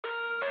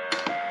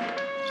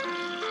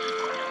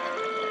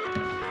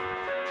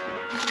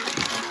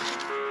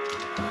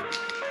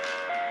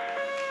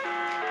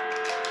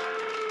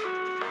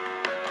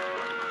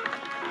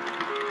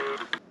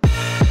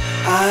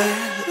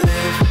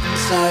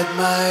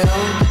my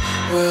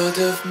own world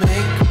of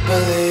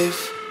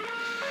make-believe.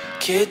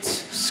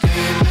 Kids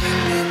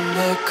screaming in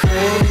the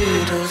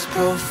cradles,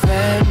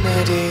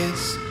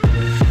 profanities.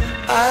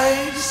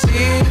 I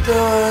see the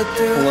world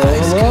through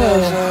ice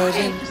covered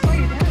in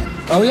ink.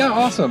 Oh yeah,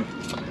 awesome.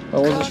 I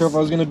wasn't sure if I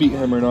was gonna beat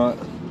him or not.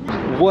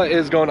 What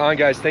is going on,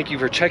 guys? Thank you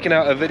for checking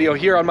out a video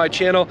here on my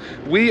channel.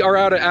 We are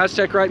out at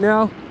Aztec right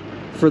now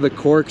for the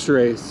CORCS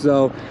race.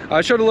 So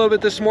I showed a little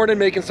bit this morning,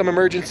 making some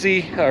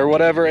emergency or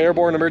whatever,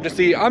 airborne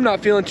emergency. I'm not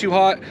feeling too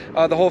hot.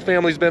 The whole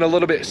family's been a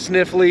little bit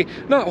sniffly,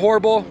 not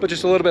horrible, but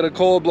just a little bit of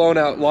cold, blowing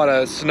out a lot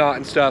of snot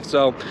and stuff.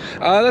 So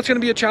that's gonna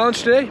be a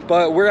challenge today,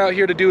 but we're out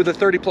here to do the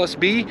 30+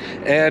 B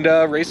and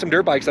race some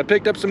dirt bikes. I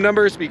picked up some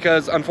numbers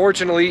because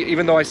unfortunately,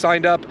 even though I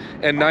signed up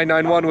and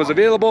 991 was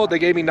available, they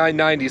gave me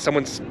 990.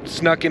 Someone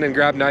snuck in and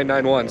grabbed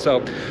 991.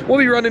 So we'll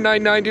be running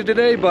 990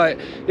 today, but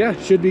yeah,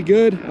 should be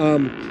good.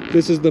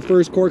 This is the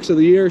first CORCS of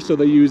the year, so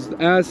they used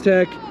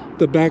Aztec,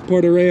 the back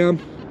part of Ram,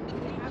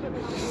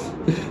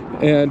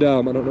 and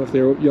I don't know if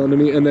they were yelling at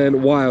me, and then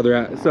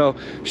Wildrat. So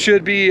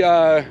should be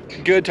a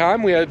good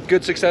time. We had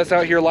good success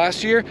out here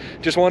last year.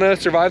 Just want to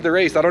survive the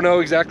race. I don't know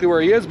exactly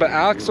where he is, but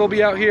Alex will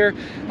be out here.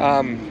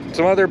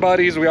 Some other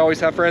buddies, we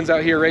always have friends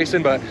out here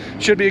racing, but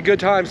should be a good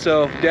time.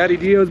 So Daddy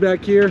DeeO's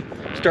back here,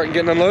 starting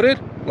getting unloaded.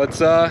 Let's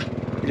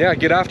yeah,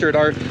 get after it.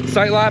 Our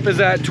sight lap is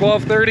at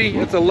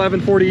 12:30. It's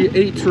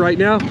 11:48 right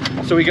now,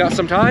 so we got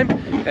some time,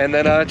 and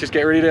then just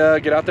get ready to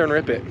get out there and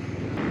rip it.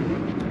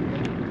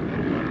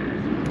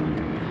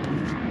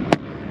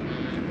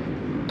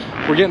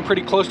 We're getting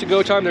pretty close to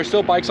go time. There's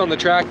still bikes on the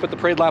track, but the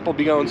parade lap will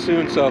be going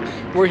soon. So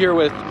we're here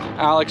with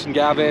Alex and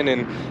Gavin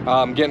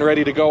and getting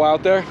ready to go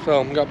out there.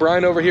 So we got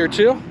Brian over here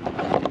too.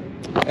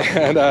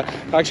 And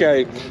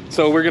actually,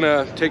 so we're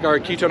gonna take our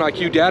Ketone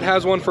IQ. Dad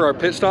has one for our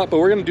pit stop, but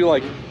we're gonna do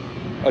like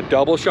a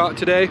double shot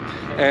today,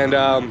 and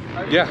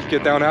yeah,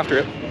 get down after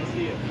it.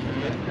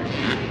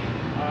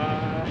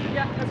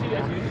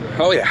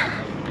 Oh yeah.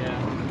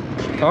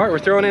 All right, we're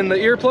throwing in the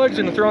earplugs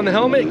and throwing the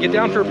helmet, get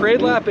down for a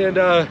parade lap, and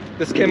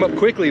this came up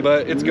quickly,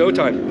 but it's go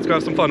time. Let's go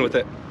have some fun with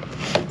it.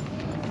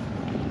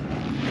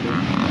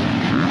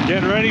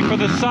 Getting ready for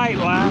the sight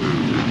lap.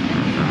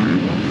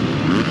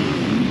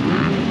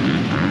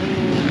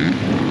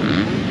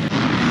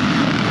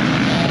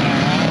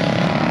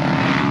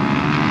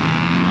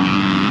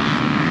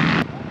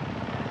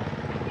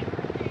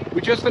 We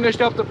just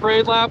finished up the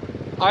parade lap.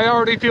 I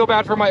already feel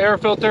bad for my air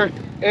filter.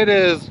 It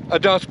is a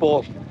dust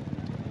bowl.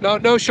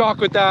 No shock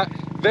with that.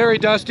 Very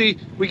dusty.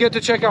 We get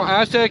to check out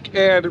Aztec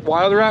and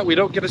Wildrat. We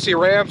don't get to see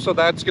Ram, so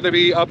that's gonna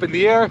be up in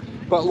the air.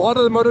 But a lot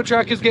of the moto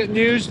track is getting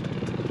used.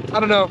 I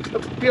don't know,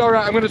 be all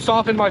right. I'm gonna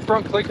soften my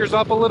front clickers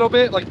up a little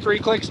bit, like 3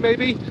 clicks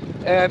maybe.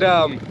 And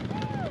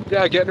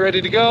yeah, getting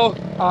ready to go.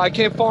 I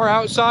came far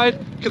outside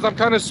because I'm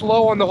kind of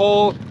slow on the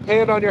whole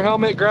hand on your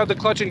helmet, grab the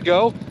clutch and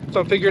go. So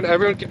I'm figuring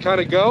everyone can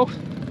kind of go,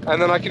 and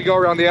then I can go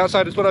around the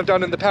outside. It's what I've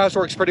done in the past,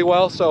 works pretty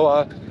well.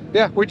 So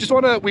yeah, we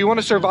want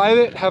to survive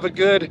it, have a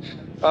good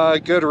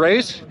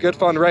race, good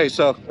fun race.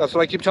 So that's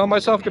what I keep telling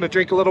myself. Gonna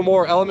drink a little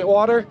more element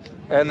water,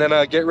 and then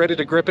get ready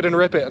to grip it and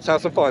rip it. Let's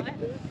have some fun.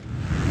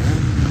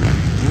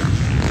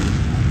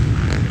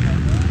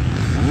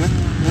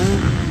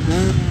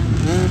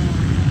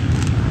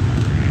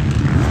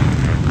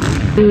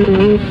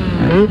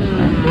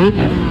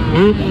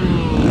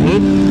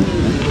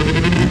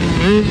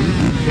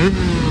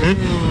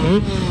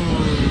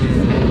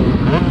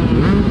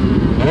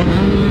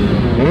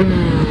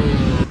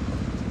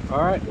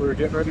 All right, we're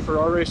getting ready for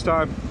our race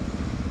time.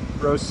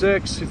 Row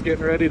 6, he's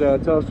getting ready to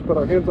tell us to put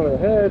our hands on our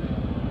head.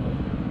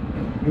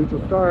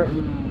 Neutral start.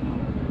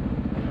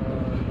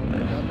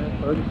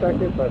 30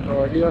 seconds, I have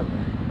no idea.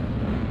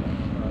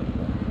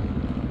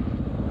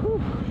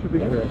 Whew, should be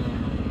good.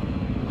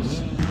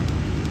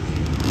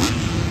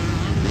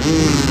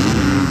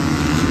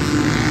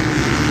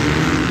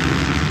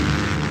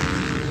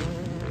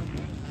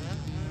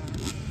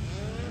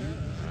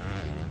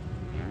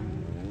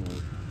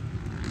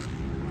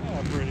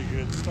 Pretty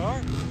good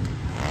start.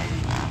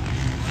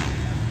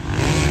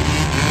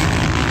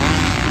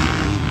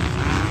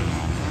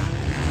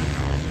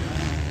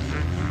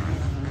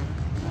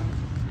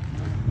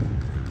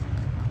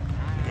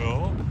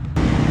 Go.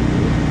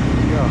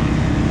 Yeah.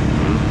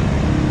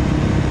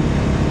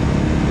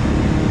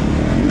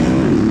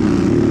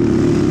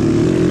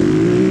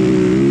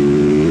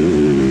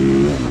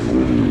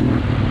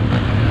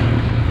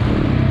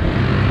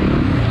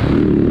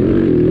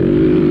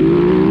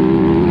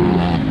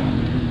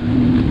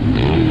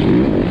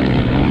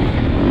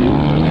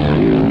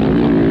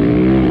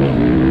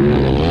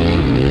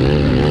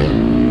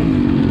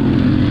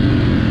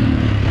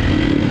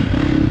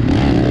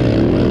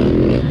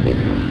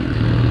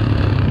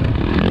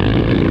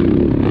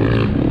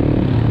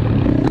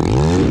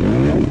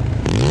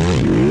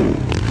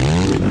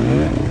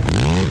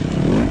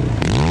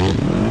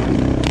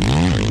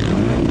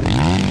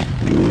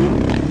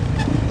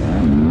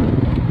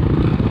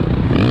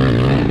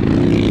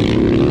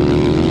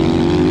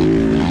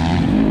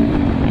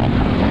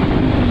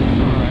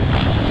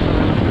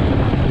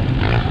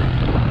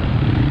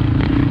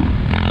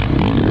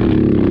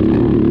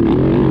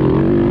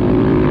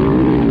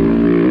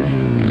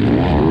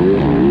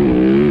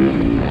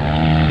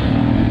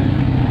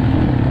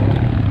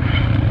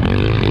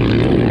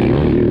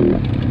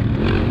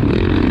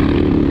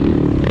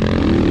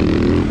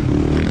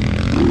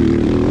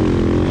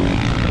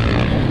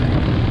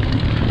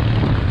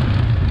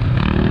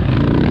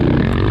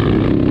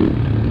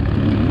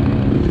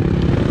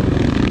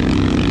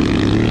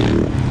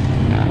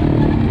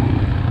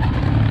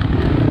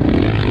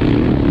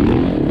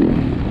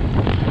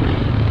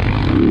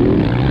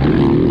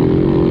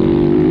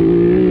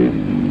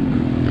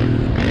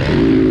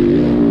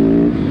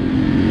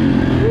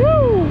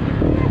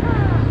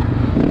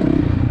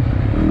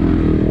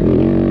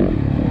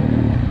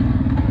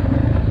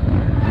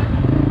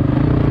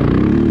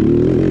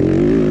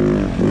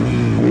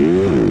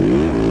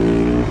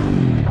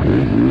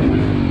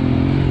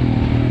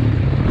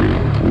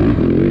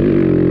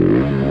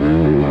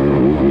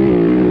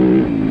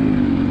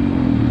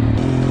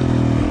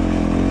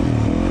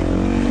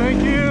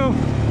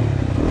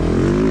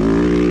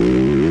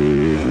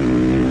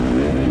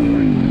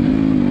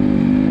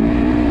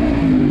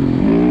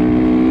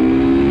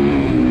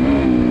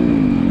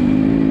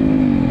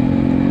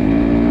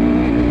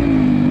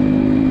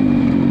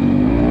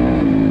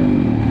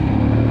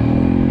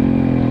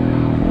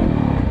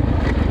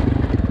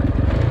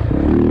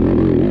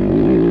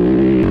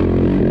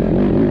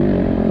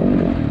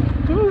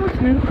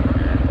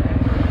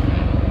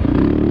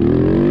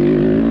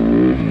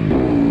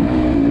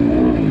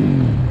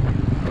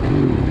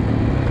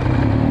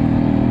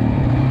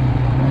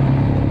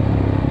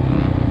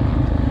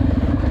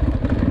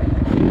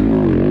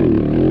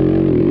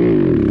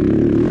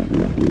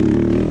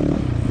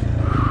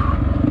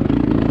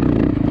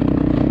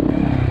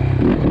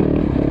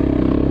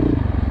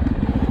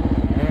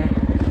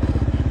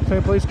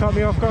 Same place caught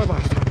me off guard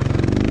last time.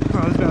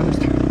 Oh, it's down this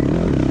time.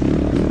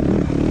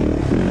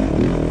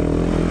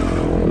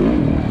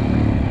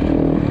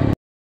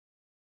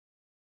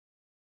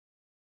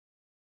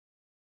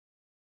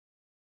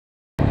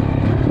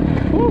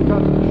 Woo,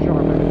 that's a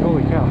sharp, man.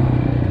 Holy cow.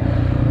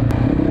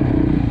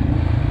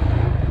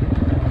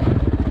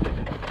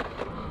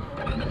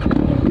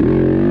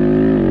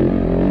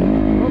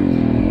 Oops.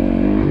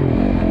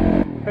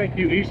 Thank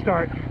you,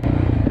 E-Start.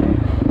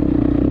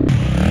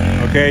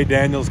 Okay,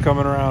 Daniel's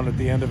coming around at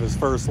the end of his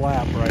first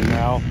lap right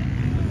now.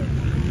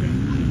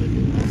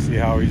 Let's see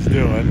how he's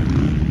doing.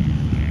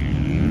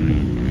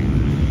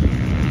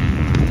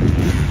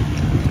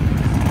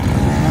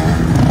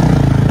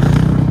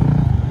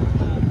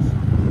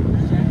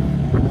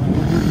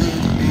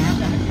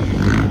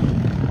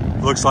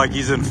 Looks like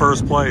he's in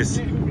first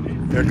place.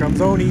 There comes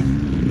Oni.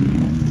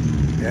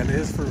 And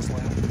his first lap.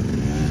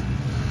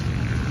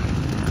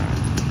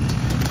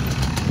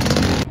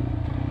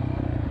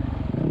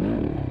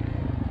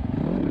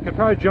 I could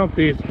probably jump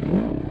these.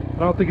 I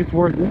don't think it's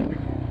worth it.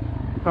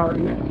 Sorry.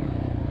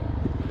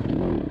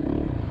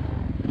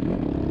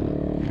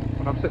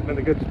 When I'm sitting in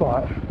a good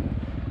spot.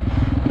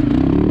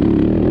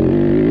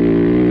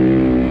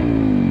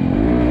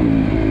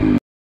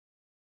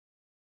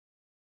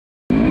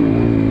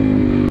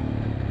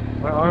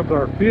 My arms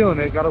are feeling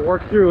it. Got to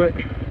work through it.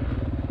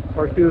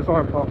 Work through this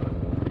arm pump.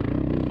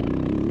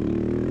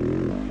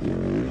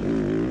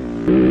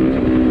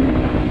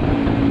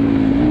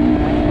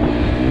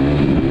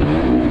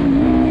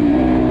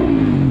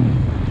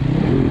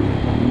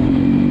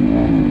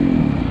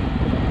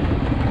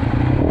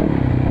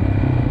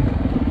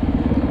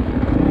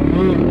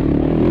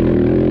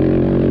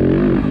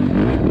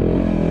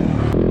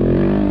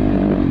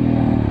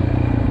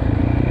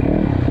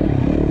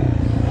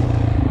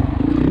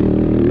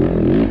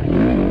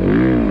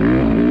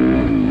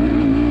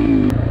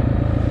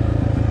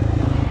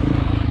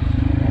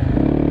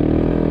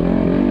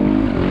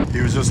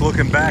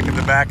 Looking back at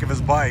the back of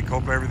his bike,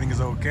 hope everything is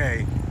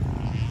okay.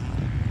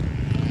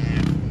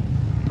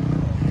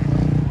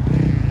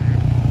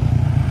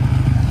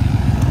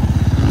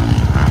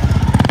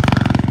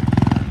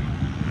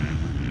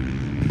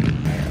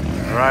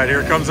 All right,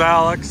 here comes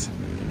Alex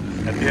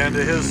at the end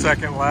of his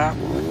second lap.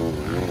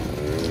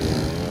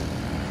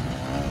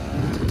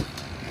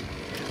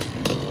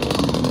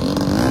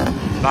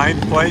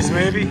 Ninth place,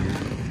 maybe?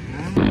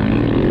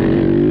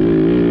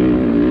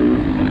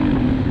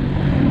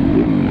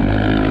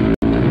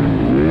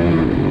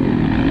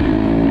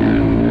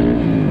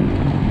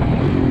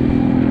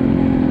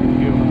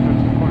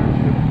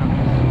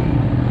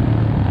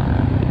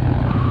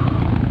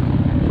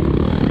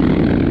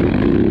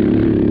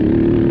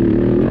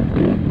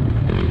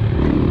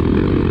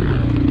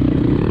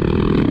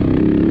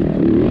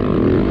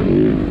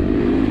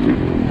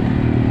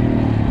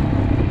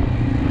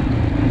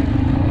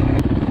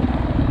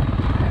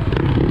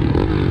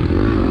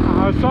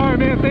 Sorry,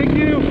 man. Thank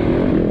you.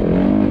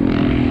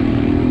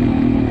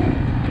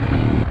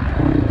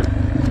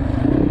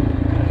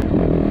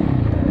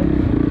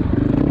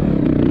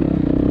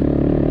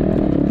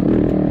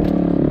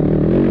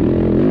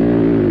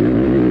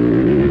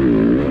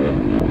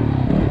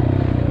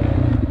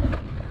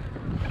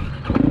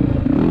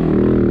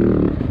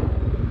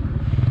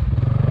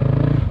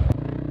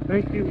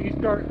 Thank you,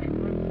 E-Start.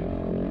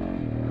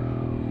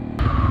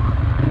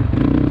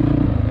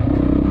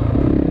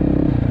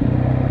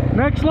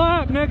 Next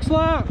lap, next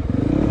lap.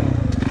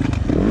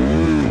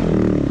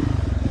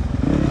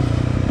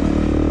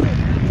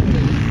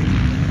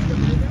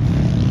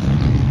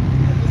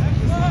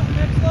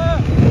 Next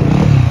lap.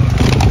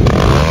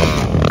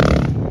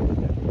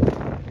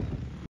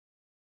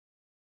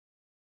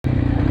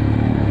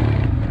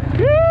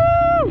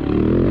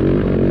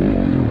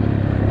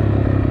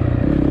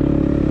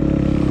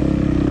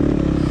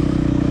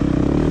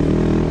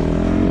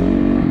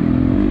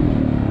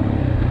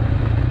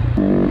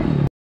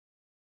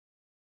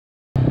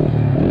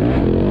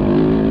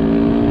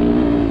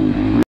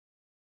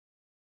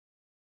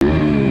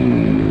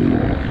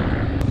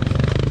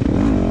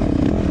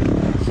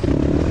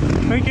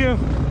 Thank you.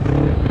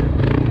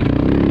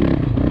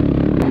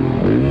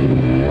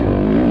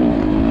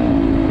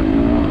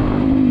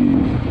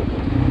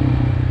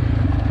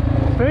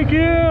 Thank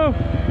you.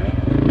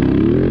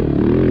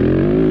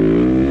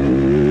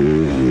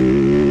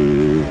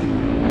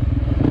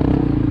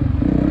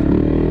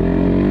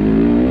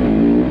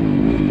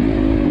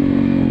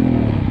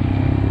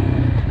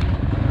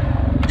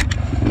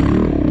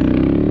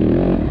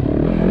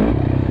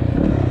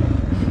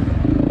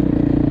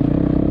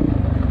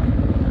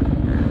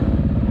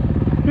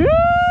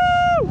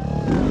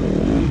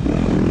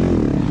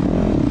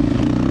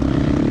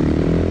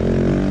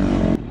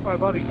 My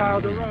buddy Kyle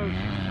DeRose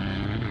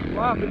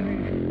laughing at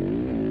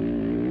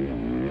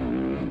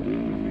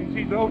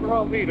me. He's the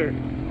overall leader.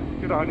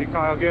 Good on you,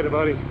 Kyle. Get it,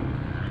 buddy.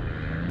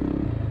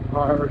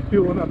 Alright, we're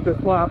fueling up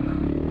this lap.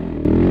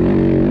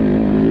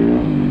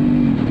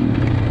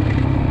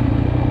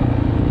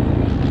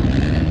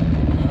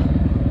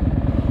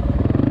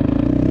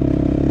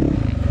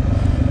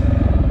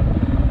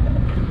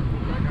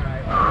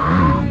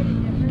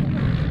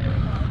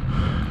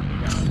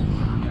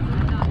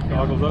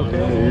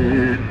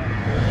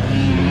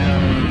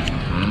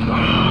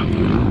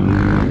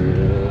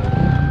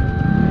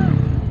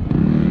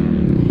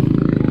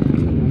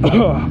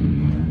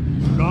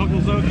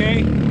 Goggles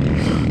okay?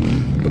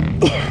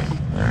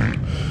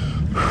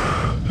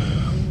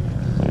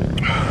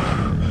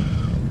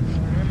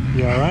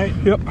 You all right?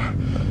 Yep.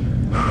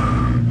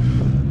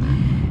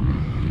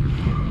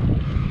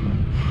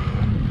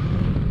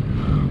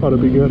 Ought to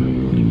be good.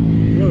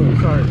 Whoa,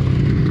 sorry.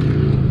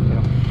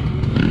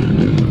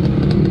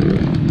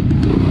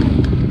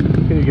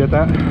 Can you get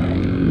that?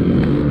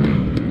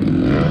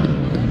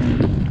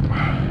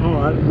 Oh,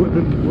 I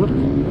whoop.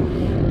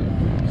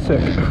 Sick.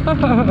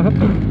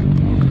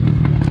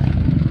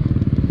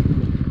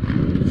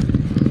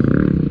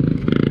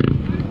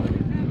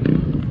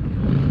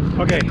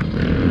 Okay,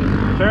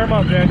 tear him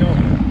up, Daniel.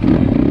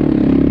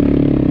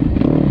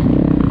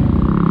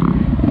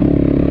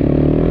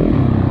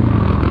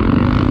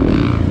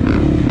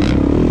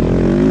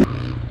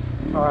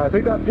 I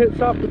think that pit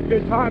stop was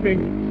good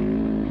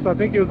timing. So I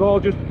think it was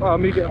all just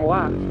me getting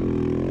lapped.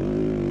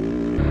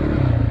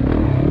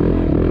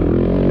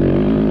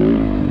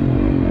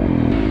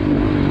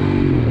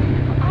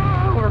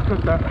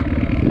 Overcooked that.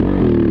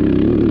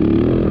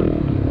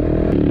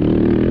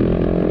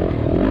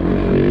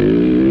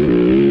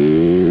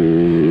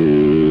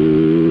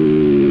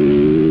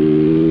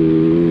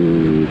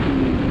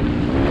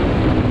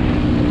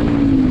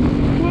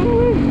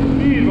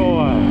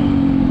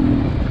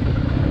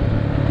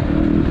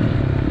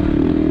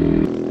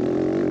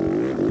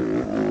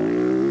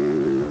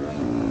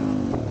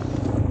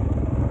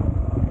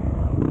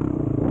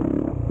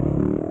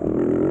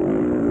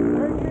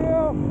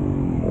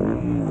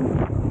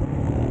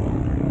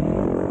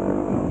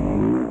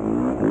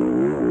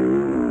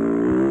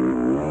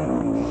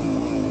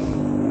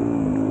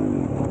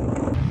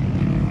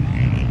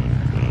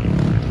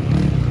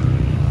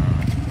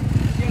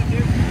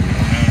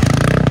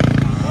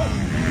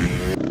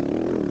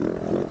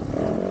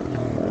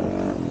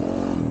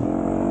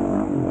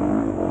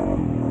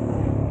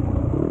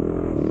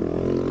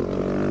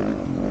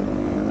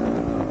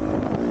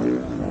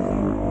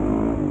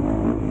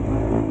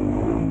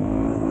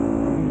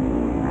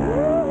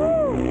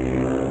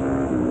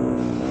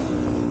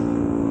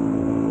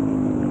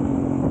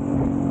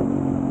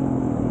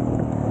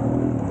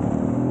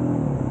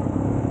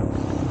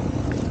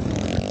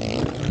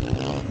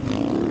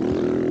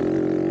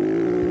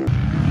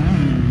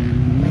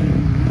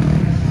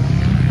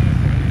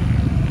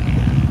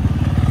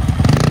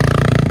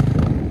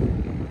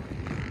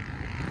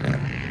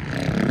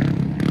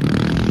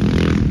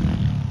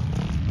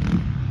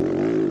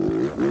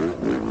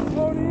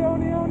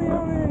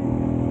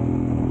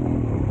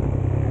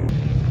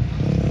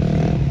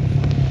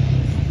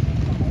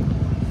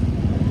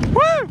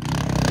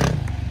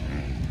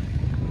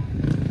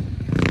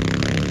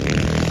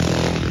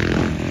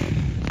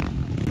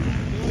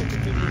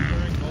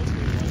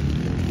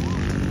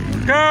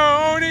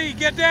 Go, Oni!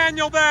 Get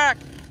Daniel back!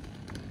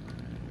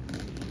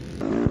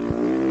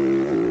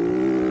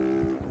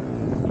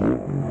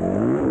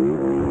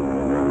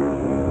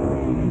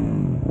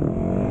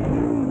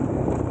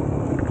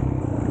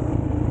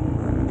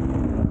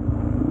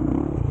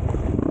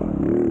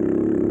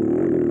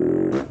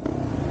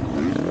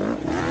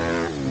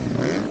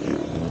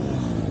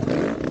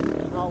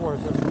 Not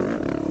worth it.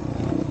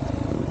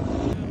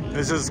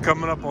 This is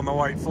coming up on the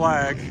white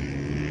flag.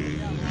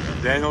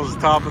 Daniel's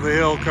top of the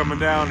hill coming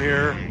down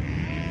here.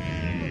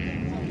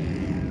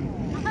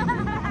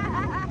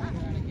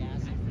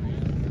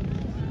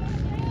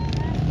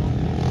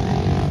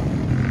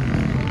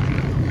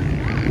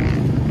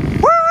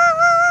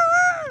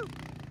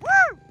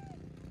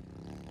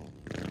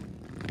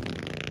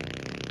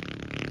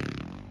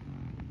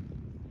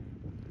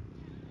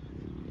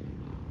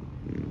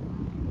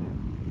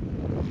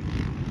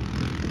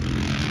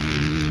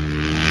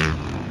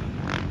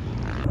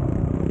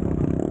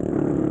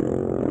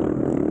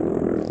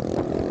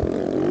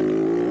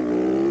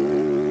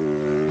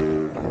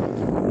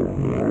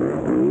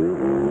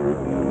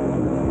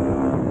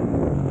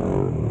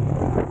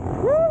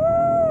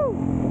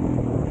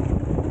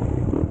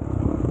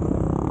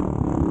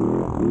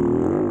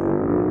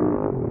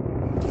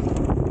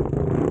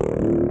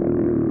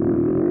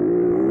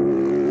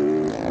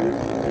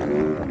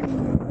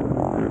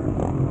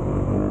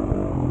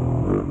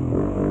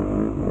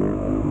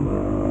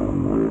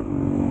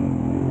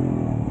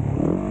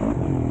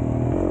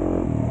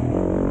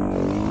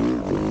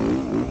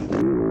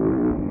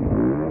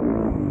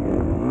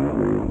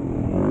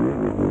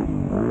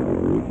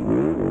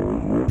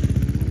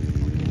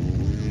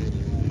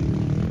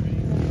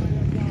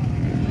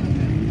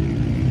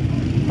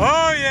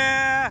 Oh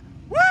yeah!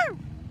 Woo!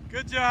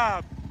 Good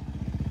job.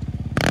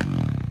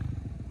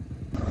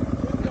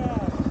 Good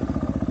job.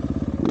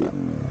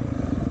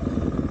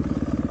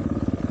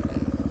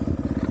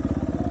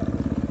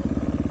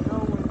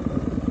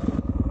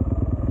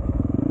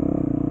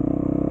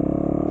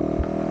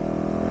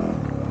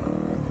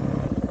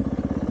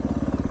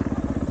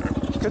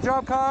 Good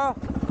job, Kyle.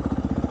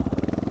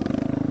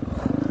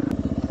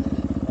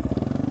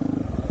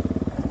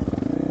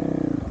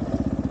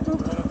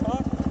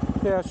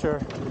 Yeah, sure.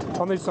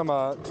 I'll need some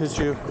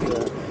tissue.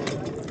 Yeah.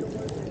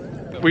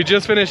 We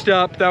just finished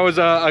up. That was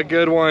a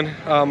good one.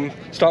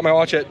 Stopped my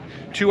watch at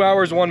 2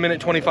 hours, 1 minute,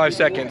 25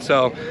 seconds.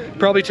 So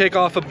probably take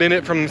off a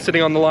minute from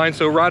sitting on the line.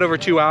 So right over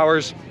 2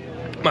 hours.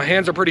 My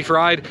hands are pretty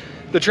fried.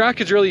 The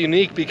track is really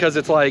unique because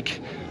it's like,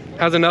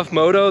 has enough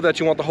moto that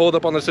you want to hold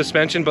up on the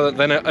suspension, but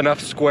then enough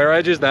square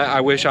edges that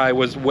I wish I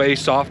was way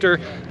softer.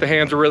 The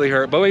hands were really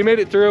hurt, but we made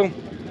it through.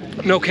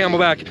 No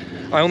camelback.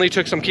 I only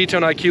took some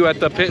ketone IQ at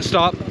the pit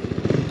stop.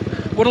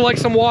 Would have liked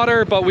some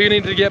water, but we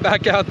needed to get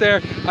back out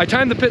there. I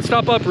timed the pit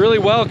stop up really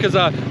well because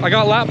I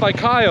got lapped by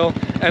Kyle,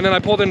 and then I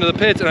pulled into the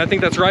pits, and I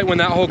think that's right when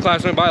that whole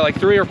class went by. Like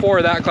 3 or 4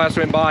 of that class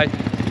went by.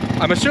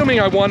 I'm assuming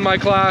I won my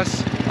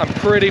class. I'm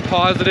pretty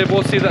positive.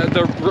 We'll see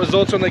the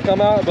results when they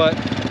come out, but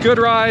good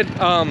ride.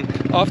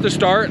 Off the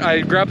start,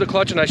 I grabbed the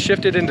clutch and I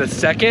shifted into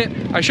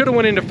second. I should have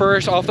went into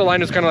first. Off the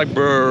line, it was kind of like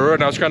brrr,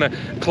 and I was trying to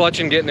clutch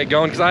and getting it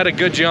going because I had a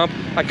good jump.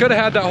 I could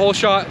have had that whole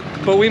shot,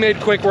 but we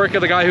made quick work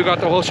of the guy who got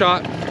the whole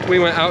shot. We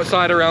went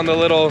outside around the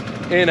little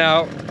in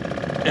out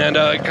and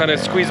kind of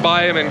squeezed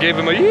by him and gave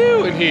him a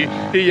 "you,"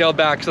 and he yelled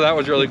back, so that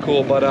was really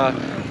cool. But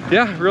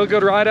yeah, real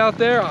good ride out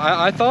there,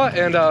 I thought,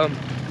 and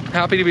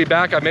happy to be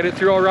back. I made it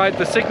through all right.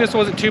 The sickness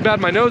wasn't too bad.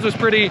 My nose was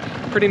pretty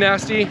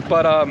nasty,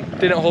 but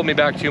didn't hold me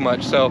back too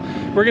much. So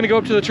we're gonna go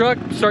up to the truck,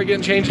 start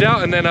getting changed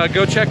out, and then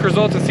go check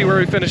results and see where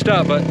we finished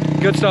up. But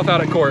good stuff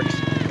out at CORCS.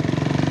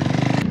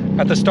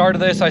 At the start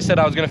of this, I said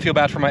I was gonna feel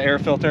bad for my air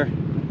filter.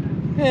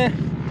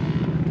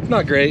 It's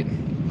not great.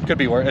 Could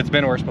be worse. It's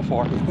been worse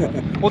before.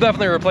 We'll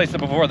definitely replace it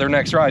before their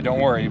next ride, don't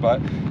worry.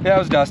 But yeah, it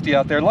was dusty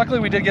out there. Luckily,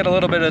 we did get a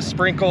little bit of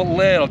sprinkle,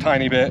 little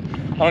tiny bit.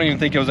 I don't even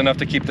think it was enough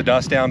to keep the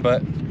dust down,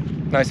 but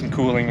nice and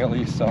cooling at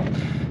least. So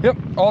yep,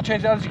 all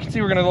changed out. As you can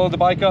see, we're gonna load the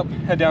bike up,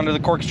 head down to the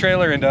CORCS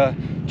trailer,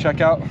 and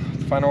check out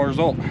the final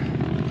result.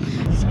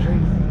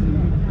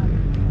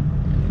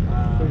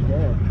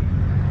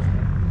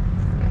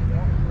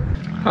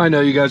 I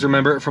know you guys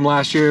remember it from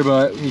last year,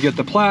 but you get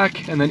the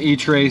plaque, and then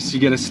each race you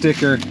get a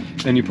sticker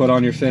and you put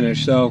on your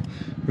finish. So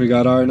we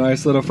got our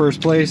nice little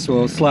first place.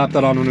 We'll slap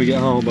that on when we get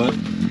home. But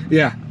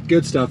yeah,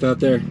 good stuff out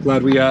there.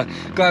 Glad we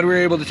were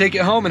able to take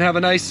it home and have a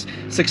nice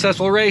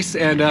successful race.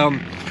 And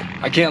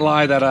I can't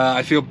lie that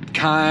I feel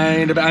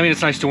kind of, I mean,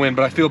 it's nice to win,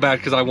 but I feel bad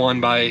because I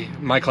won by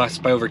my class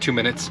by over 2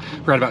 minutes,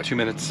 right about 2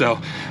 minutes. So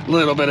a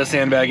little bit of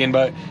sandbagging.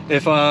 But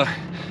if I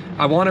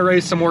want to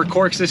race some more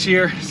CORCS this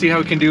year, see how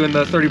we can do in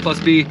the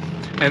 30+B.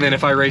 And then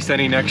if I race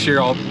any next year,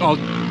 I'll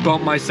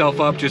bump myself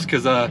up, just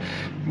because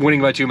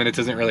winning by 2 minutes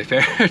isn't really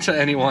fair to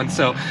anyone.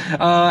 So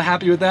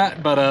happy with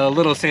that, but a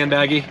little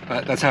sandbaggy,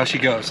 but that's how she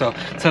goes. So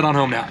let's head on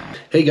home now.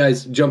 Hey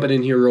guys, jumping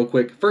in here real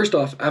quick. First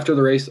off, after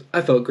the race,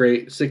 I felt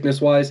great sickness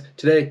wise.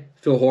 Today,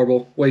 feel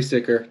horrible, way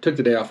sicker. Took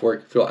the day off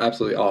work, feel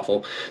absolutely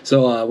awful.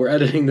 So we're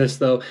editing this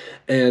though,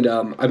 and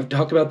I've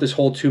talked about this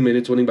whole 2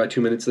 minutes, winning by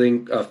 2 minutes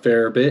thing a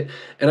fair bit,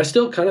 and I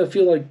still kind of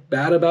feel like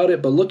bad about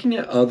it, but looking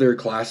at other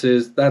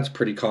classes, that's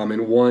pretty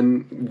common.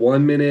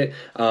 One minute,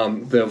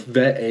 the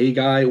Vet A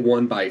guy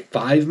won by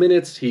 5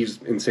 minutes.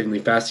 He's insanely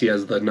fast. He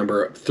has the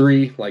number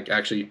 3, like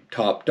actually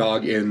top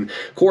dog in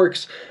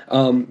CORCS.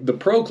 The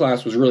pro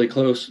class was really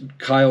close.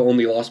 Kyle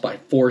only lost by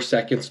 4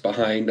 seconds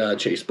behind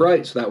Chase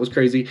Bright, so that was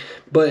crazy.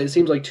 But it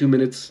seems like 2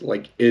 minutes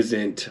like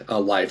isn't a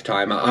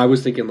lifetime. I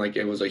was thinking like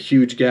it was a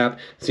huge gap.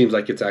 It seems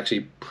like it's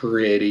actually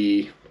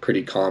pretty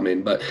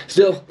common, but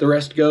still the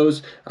rest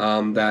goes.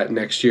 That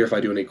next year, if I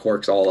do any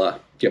CORCS, I'll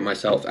get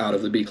myself out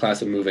of the B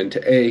class and move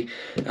into A.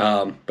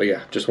 But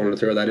yeah, just wanted to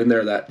throw that in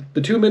there, that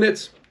the 2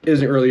 minutes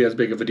isn't really as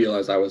big of a deal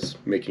as I was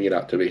making it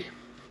out to be.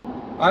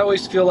 I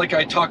always feel like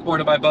I talk more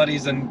to my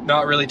buddies and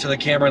not really to the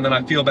camera, and then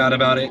I feel bad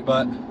about it.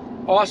 But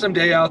awesome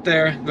day out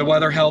there. The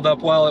weather held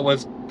up well. It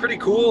was pretty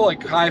cool,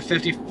 like high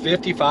 50,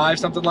 55,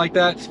 something like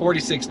that. It's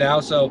 46 now,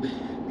 so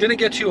didn't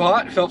get too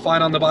hot. Felt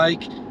fine on the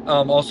bike.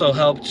 Also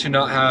helped to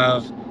not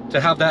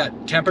have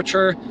that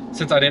temperature,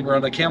 since I didn't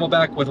run the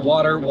camelback with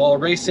water while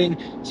racing,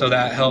 so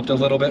that helped a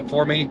little bit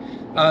for me.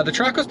 The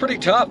track was pretty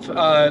tough.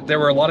 There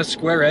were a lot of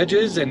square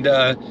edges and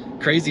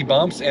crazy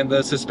bumps, and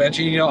the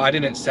suspension, you know, I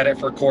didn't set it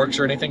for CORCS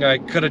or anything. I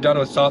could have done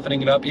with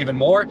softening it up even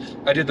more.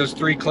 I did those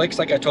 3 clicks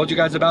like I told you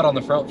guys about on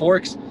the front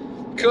forks.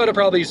 Could have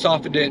probably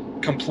softened it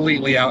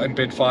completely out and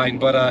been fine,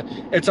 but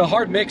it's a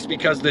hard mix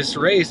because this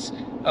race,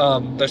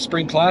 the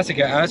Spring Classic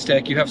at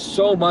Aztec, you have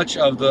so much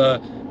of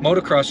the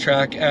motocross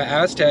track at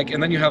Aztec,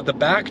 and then you have the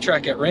back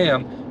track at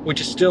Ram, which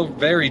is still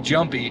very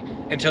jumpy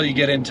until you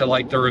get into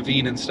like the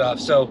ravine and stuff.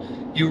 So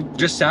you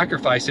just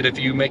sacrifice it. If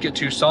you make it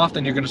too soft,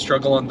 then you're going to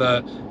struggle on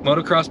the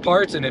motocross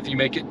parts, and if you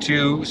make it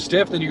too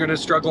stiff, then you're going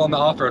to struggle on the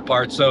off-road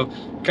parts. So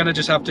you kind of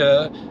just have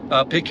to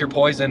pick your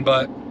poison,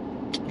 but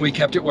we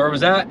kept it where it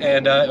was at,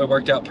 and it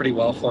worked out pretty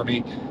well for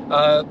me.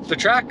 The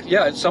track,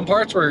 yeah, some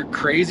parts were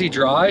crazy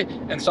dry,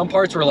 and some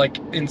parts were like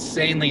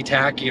insanely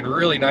tacky and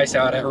really nice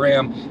out at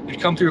Ram.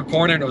 You'd come through a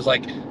corner and it was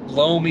like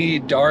loamy,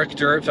 dark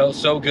dirt, felt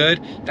so good.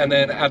 And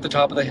then at the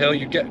top of the hill,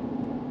 you'd get,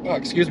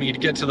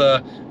 you'd get to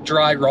the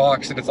dry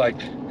rocks, and it's like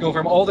go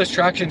from all this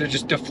traction to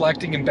just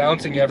deflecting and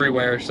bouncing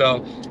everywhere.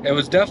 So it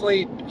was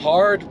definitely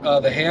hard.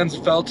 The hands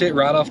felt it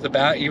right off the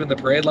bat. Even the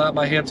parade lap,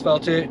 my hands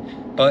felt it,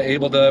 but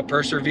able to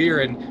persevere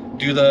and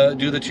do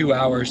the 2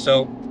 hours.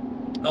 So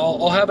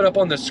I'll have it up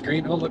on the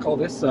screen. Oh, look, all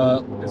this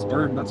is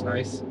burned. That's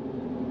nice.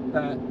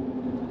 That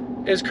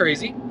is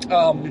crazy.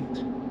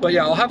 But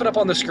yeah, I'll have it up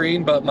on the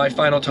screen, but my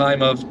final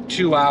time of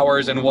 2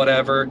 hours and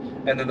whatever,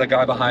 and then the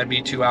guy behind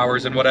me 2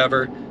 hours and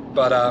whatever.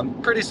 But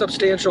pretty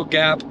substantial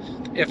gap.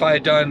 If I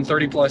had done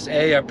 30 plus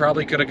A, I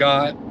probably could have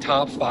got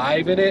top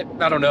 5 in it.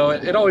 I don't know.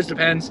 It always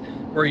depends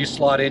where you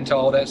slot into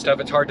all that stuff.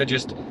 It's hard to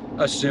just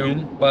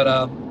assume.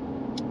 But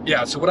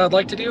yeah, so what I'd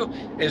like to do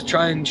is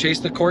try and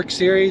chase the CORCS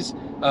series,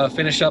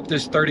 finish up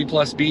this 30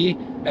 plus B,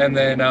 and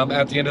then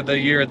at the end of the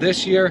year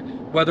this year,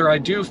 whether I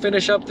do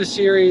finish up the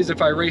series,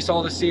 if I race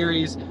all the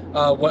series,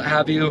 what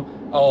have you,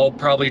 I'll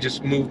probably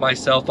just move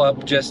myself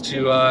up just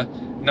to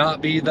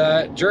not be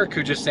that jerk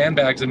who just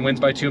sandbags and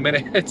wins by 2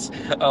 minutes.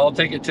 I'll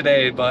take it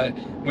today, but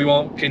we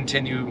won't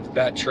continue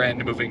that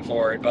trend moving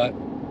forward, but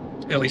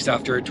at least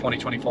after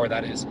 2024,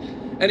 that is.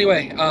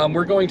 Anyway,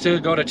 we're going to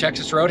go to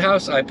Texas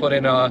Roadhouse. I put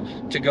in a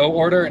to-go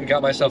order and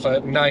got myself a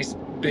nice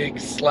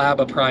big slab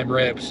of prime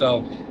rib.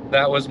 So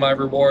that was my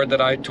reward that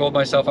I told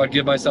myself I'd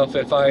give myself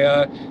if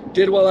I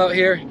did well out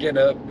here,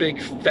 getting a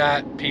big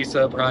fat piece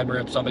of prime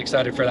rib. So I'm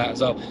excited for that.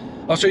 So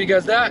I'll show you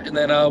guys that, and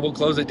then we'll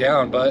close it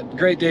down. But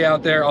great day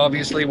out there,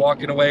 obviously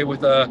walking away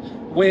with a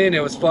win.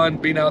 It was fun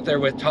being out there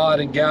with Todd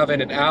and Gavin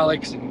and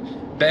Alex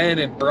and Ben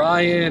and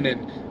Brian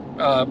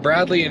and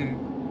Bradley and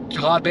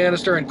Todd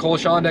Bannister and Cole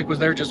Shondek was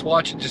there just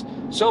watching. Just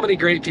so many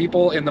great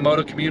people in the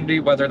moto community,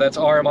 whether that's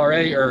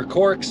RMRA or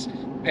CORCS.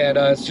 And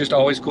it's just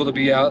always cool to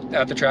be out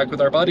at the track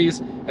with our buddies.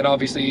 And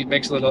obviously it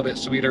makes it a little bit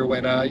sweeter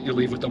when you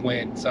leave with a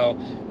win. So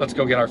let's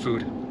go get our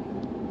food.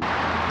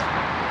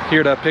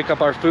 Here to pick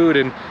up our food,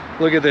 and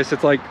look at this,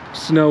 it's like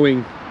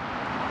snowing.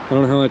 I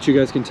don't know how much you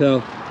guys can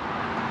tell.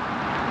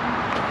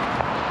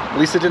 At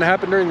least it didn't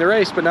happen during the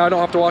race, but now I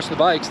don't have to wash the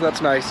bike, so that's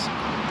nice.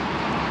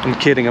 I'm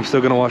kidding, I'm still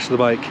gonna wash the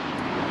bike.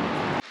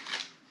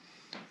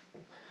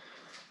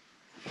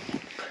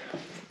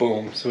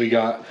 Boom, so we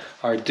got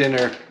our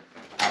dinner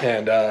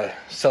and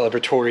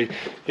celebratory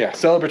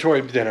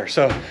dinner.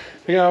 So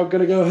we're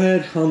gonna go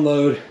ahead,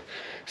 unload,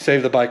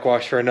 save the bike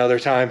wash for another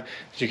time.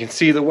 As you can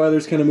see, the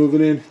weather's kind of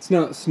moving in. It's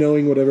not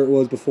snowing whatever it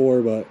was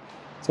before, but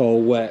it's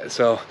all wet.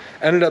 So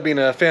ended up being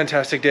a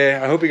fantastic day.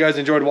 I hope you guys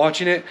enjoyed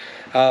watching it.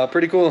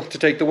 Pretty cool to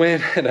take the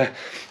win. And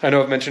I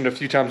know I've mentioned a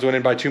few times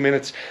winning by 2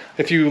 minutes.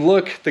 If you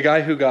look, the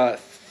guy who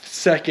got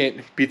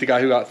second beat the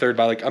guy who got third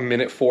by like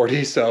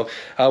 1:40. So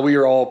we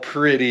were all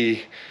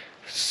pretty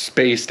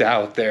spaced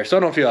out there. So I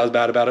don't feel as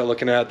bad about it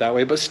looking at it that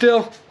way. But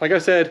still, like I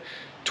said,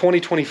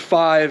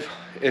 2025,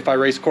 if I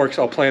race CORCS,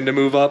 I'll plan to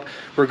move up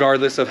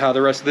regardless of how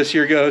the rest of this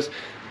year goes.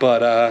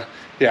 But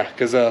yeah,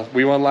 because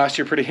we won last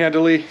year pretty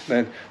handily,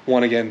 then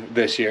won again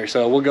this year.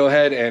 So we'll go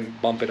ahead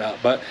and bump it up.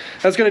 But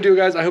that's going to do it,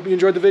 guys. I hope you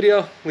enjoyed the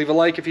video. Leave a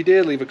like if you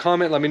did. Leave a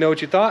comment. Let me know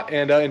what you thought.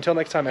 And until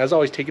next time, as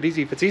always, take it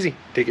easy. If it's easy,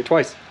 take it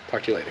twice.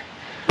 Talk to you later.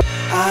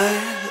 I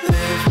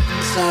live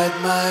inside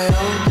my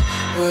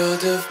own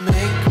world of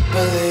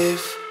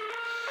make-believe.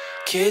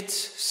 Kids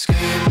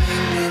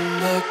screaming in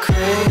the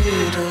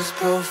cradles,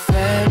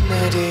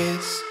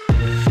 profanities.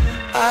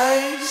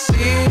 I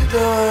see the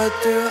world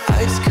through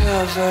ice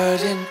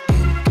covered in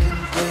ink and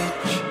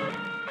bleach.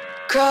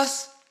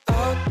 Cross